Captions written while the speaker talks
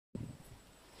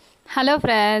Hello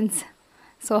friends.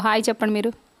 So hi చెప్పండి మీరు.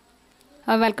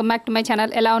 Welcome back to my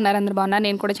channel. ఎలా ఉన్నారు? అందరు బాగున్నారు?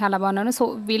 నేను కూడా చాలా బాగున్నాను. సో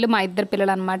వీళ్ళు మా ఇద్దరు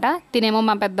పిల్లలు అనమాట. తినేమో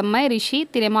మా పెద్దమ్మాయి రిషి,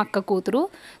 తినేమో అక్క కూతురు.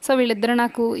 సో వీళ్ళిద్దరు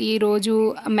నాకు ఈరోజు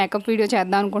మేకప్ వీడియో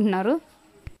చేద్దాం అనుకుంటున్నారు.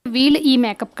 వీళ్ళు ఈ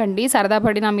మేకప్ కండి సరదా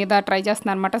పడి నా మీద ట్రై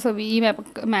చేస్తున్నారు అనమాట. సో ఈ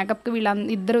మేకప్కి వీళ్ళ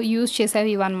ఇద్దరు యూజ్ చేసేవి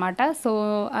ఇవన్నమాట. సో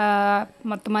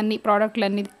మొత్తం అన్ని ప్రోడక్ట్లు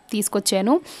అన్నీ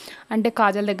తీసుకొచ్చాను. అంటే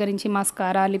కాజల్ దగ్గర నుంచి,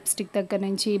 మస్కారా, లిప్స్టిక్ దగ్గర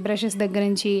నుంచి, బ్రషెస్ దగ్గర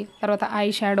నుంచి, తర్వాత ఐ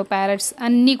షాడో ప్యాలెట్స్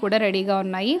అన్నీ కూడా రెడీగా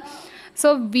ఉన్నాయి. సో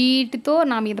వీటితో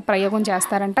నా మీద ప్రయోగం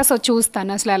చేస్తారంట. సో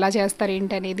చూస్తాను అసలు ఎలా చేస్తారు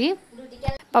ఏంటి అనేది.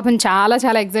 పాపం చాలా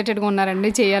చాలా ఎగ్జైటెడ్గా ఉన్నారండి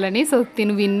చేయాలని. సో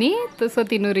తిను విన్ని, సో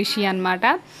తిను రిషి అనమాట.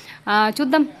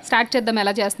 చూద్దాం, స్టార్ట్ చేద్దాం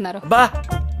ఎలా చేస్తున్నారు. బా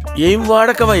ఏం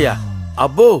వాడకమయ్యా,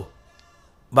 అబ్బో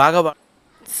బాగా.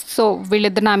 సో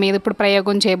వీళ్ళిద్దరు నా మీద ఇప్పుడు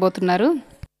ప్రయోగం చేయబోతున్నారు.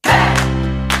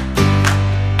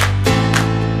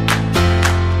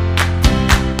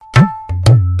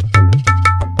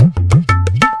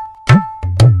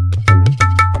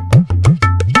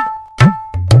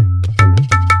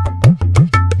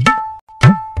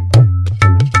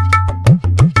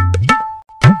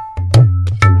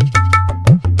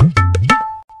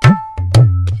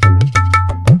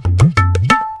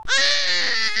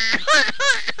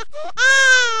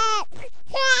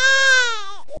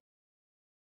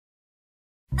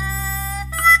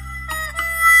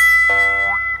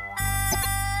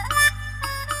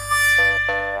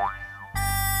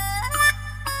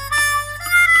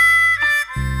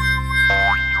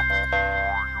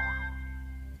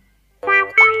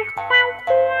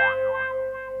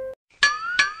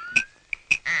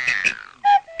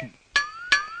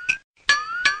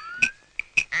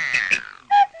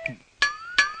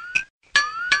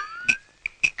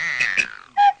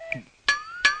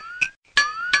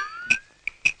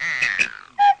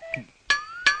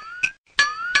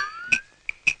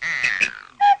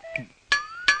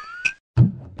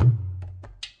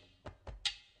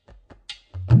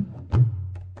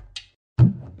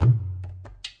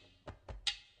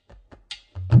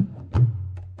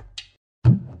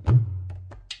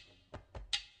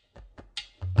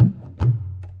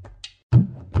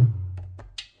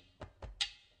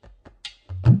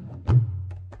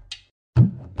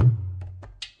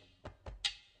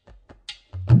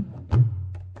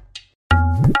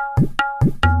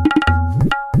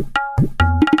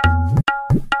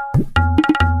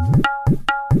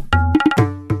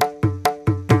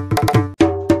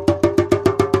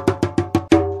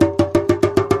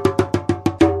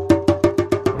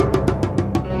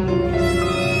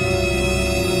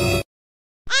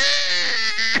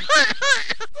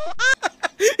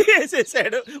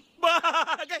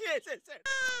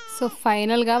 సో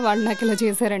ఫైనల్గా వాళ్ళు నాకు ఇలా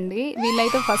చేశారండి.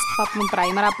 వీళ్ళైతే ఫస్ట్ పాపం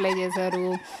ప్రైమర్ అప్లై చేశారు,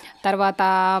 తర్వాత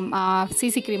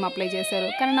సీసీ క్రీమ్ అప్లై చేశారు.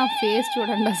 కానీ నా ఫేస్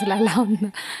చూడండి అసలు ఎలా ఉందో.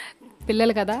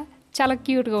 పిల్లలు కదా, చాలా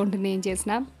క్యూట్గా ఉంటుంది ఏం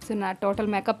చేసినా. సో నా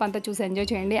టోటల్ మేకప్ అంతా చూసి ఎంజాయ్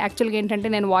చేయండి. యాక్చువల్గా ఏంటంటే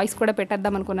నేను వాయిస్ కూడా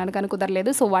పెట్టేద్దాం అనుకున్నాను కానీ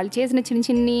కుదరలేదు. సో వాళ్ళు చేసిన చిన్న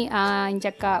చిన్ని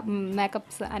ఇంచక్క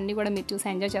మేకప్స్ అన్నీ కూడా మీరు చూసి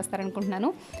ఎంజాయ్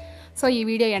చేస్తారనుకుంటున్నాను. సో ఈ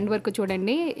వీడియో ఎండ్ వరకు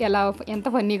చూడండి, ఎంత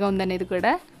ఫన్నీగా ఉందనేది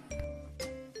కూడా.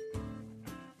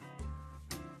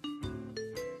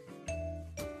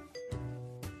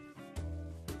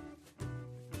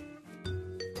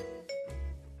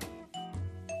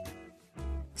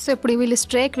 సో ఇప్పుడు వీళ్ళు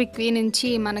స్ట్రే క్విక్వీ నుంచి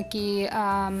మనకి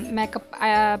మేకప్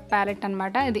ప్యాలెట్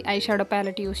అనమాట. ఇది ఐ షాడో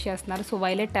ప్యాలెట్ యూస్ చేస్తున్నారు. So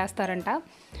violet వేస్తారంట.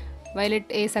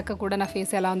 వైలెట్ వేసాక కూడా నా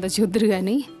ఫేస్ ఎలా ఉందో చూద్దరు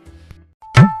కానీ.